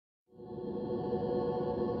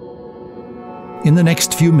In the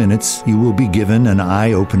next few minutes, you will be given an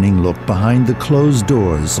eye-opening look behind the closed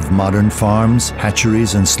doors of modern farms,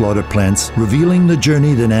 hatcheries, and slaughter plants, revealing the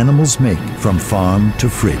journey that animals make from farm to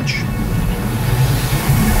fridge.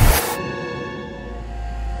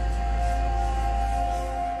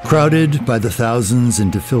 Crowded by the thousands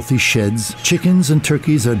into filthy sheds, chickens and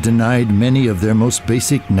turkeys are denied many of their most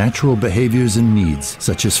basic natural behaviors and needs,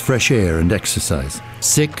 such as fresh air and exercise.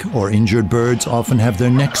 Sick or injured birds often have their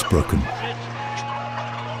necks broken.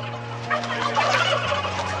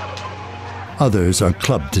 Others are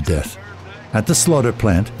clubbed to death. At the slaughter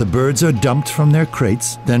plant, the birds are dumped from their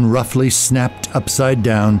crates, then roughly snapped upside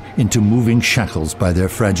down into moving shackles by their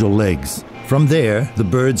fragile legs. From there, the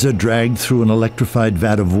birds are dragged through an electrified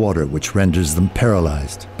vat of water which renders them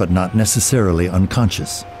paralyzed, but not necessarily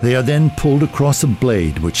unconscious. They are then pulled across a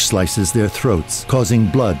blade which slices their throats, causing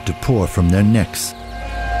blood to pour from their necks.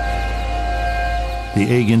 The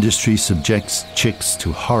egg industry subjects chicks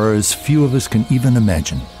to horrors few of us can even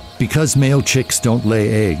imagine. Because male chicks don't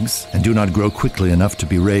lay eggs and do not grow quickly enough to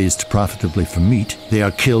be raised profitably for meat, they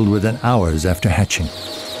are killed within hours after hatching.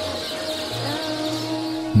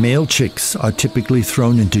 Male chicks are typically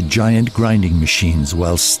thrown into giant grinding machines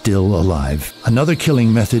while still alive. Another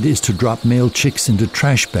killing method is to drop male chicks into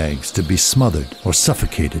trash bags to be smothered or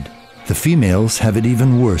suffocated. The females have it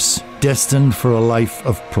even worse, destined for a life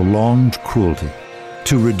of prolonged cruelty.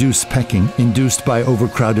 To reduce pecking induced by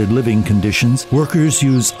overcrowded living conditions, workers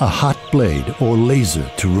use a hot blade or laser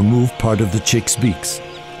to remove part of the chick's beaks.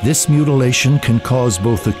 This mutilation can cause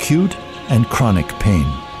both acute and chronic pain.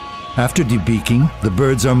 After debeaking, the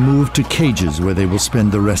birds are moved to cages where they will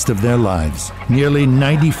spend the rest of their lives. Nearly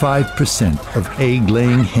 95% of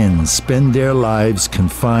egg-laying hens spend their lives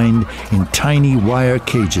confined in tiny wire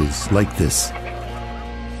cages like this.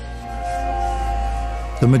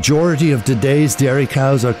 The majority of today's dairy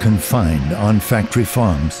cows are confined on factory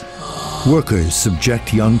farms. Workers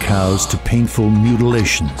subject young cows to painful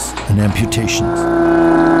mutilations and amputations.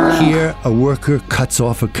 Here, a worker cuts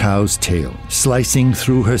off a cow's tail, slicing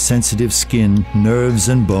through her sensitive skin, nerves,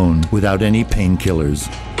 and bone without any painkillers.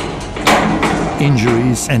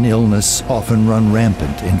 Injuries and illness often run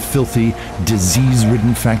rampant in filthy,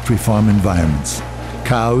 disease-ridden factory farm environments.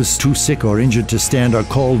 Cows too sick or injured to stand are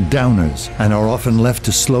called downers and are often left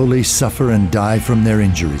to slowly suffer and die from their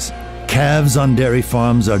injuries. Calves on dairy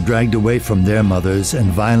farms are dragged away from their mothers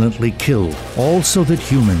and violently killed, all so that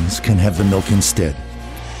humans can have the milk instead.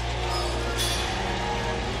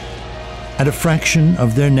 At a fraction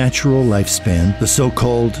of their natural lifespan, the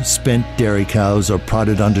so-called spent dairy cows are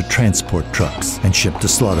prodded onto transport trucks and shipped to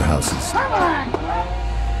slaughterhouses.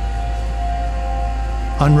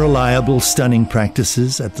 Unreliable stunning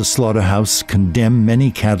practices at the slaughterhouse condemn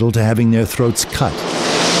many cattle to having their throats cut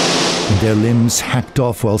and their limbs hacked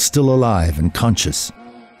off while still alive and conscious.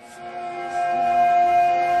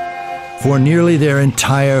 For nearly their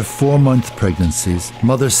entire 4-month pregnancies,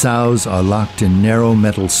 mother sows are locked in narrow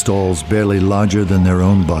metal stalls barely larger than their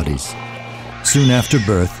own bodies. Soon after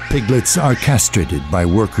birth, piglets are castrated by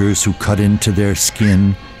workers who cut into their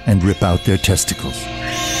skin and rip out their testicles.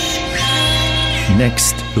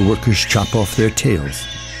 Next, the workers chop off their tails.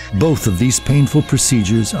 Both of these painful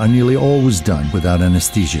procedures are nearly always done without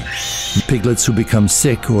anesthesia. Piglets who become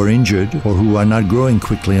sick or injured or who are not growing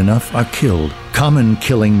quickly enough are killed. Common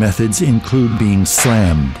killing methods include being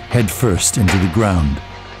slammed headfirst into the ground.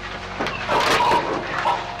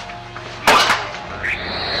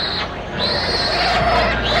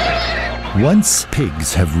 Once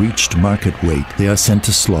pigs have reached market weight, they are sent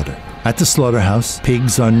to slaughter. At the slaughterhouse,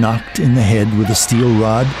 pigs are knocked in the head with a steel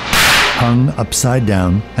rod, hung upside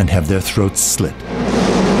down, and have their throats slit.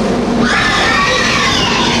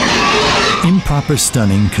 Improper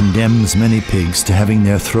stunning condemns many pigs to having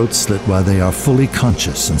their throats slit while they are fully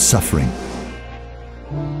conscious and suffering.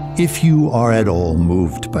 If you are at all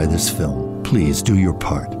moved by this film, please do your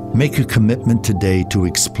part. Make a commitment today to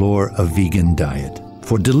explore a vegan diet.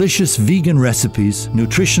 For delicious vegan recipes,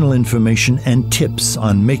 nutritional information, and tips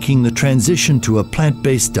on making the transition to a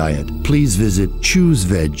plant-based diet, please visit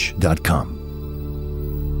chooseveg.com.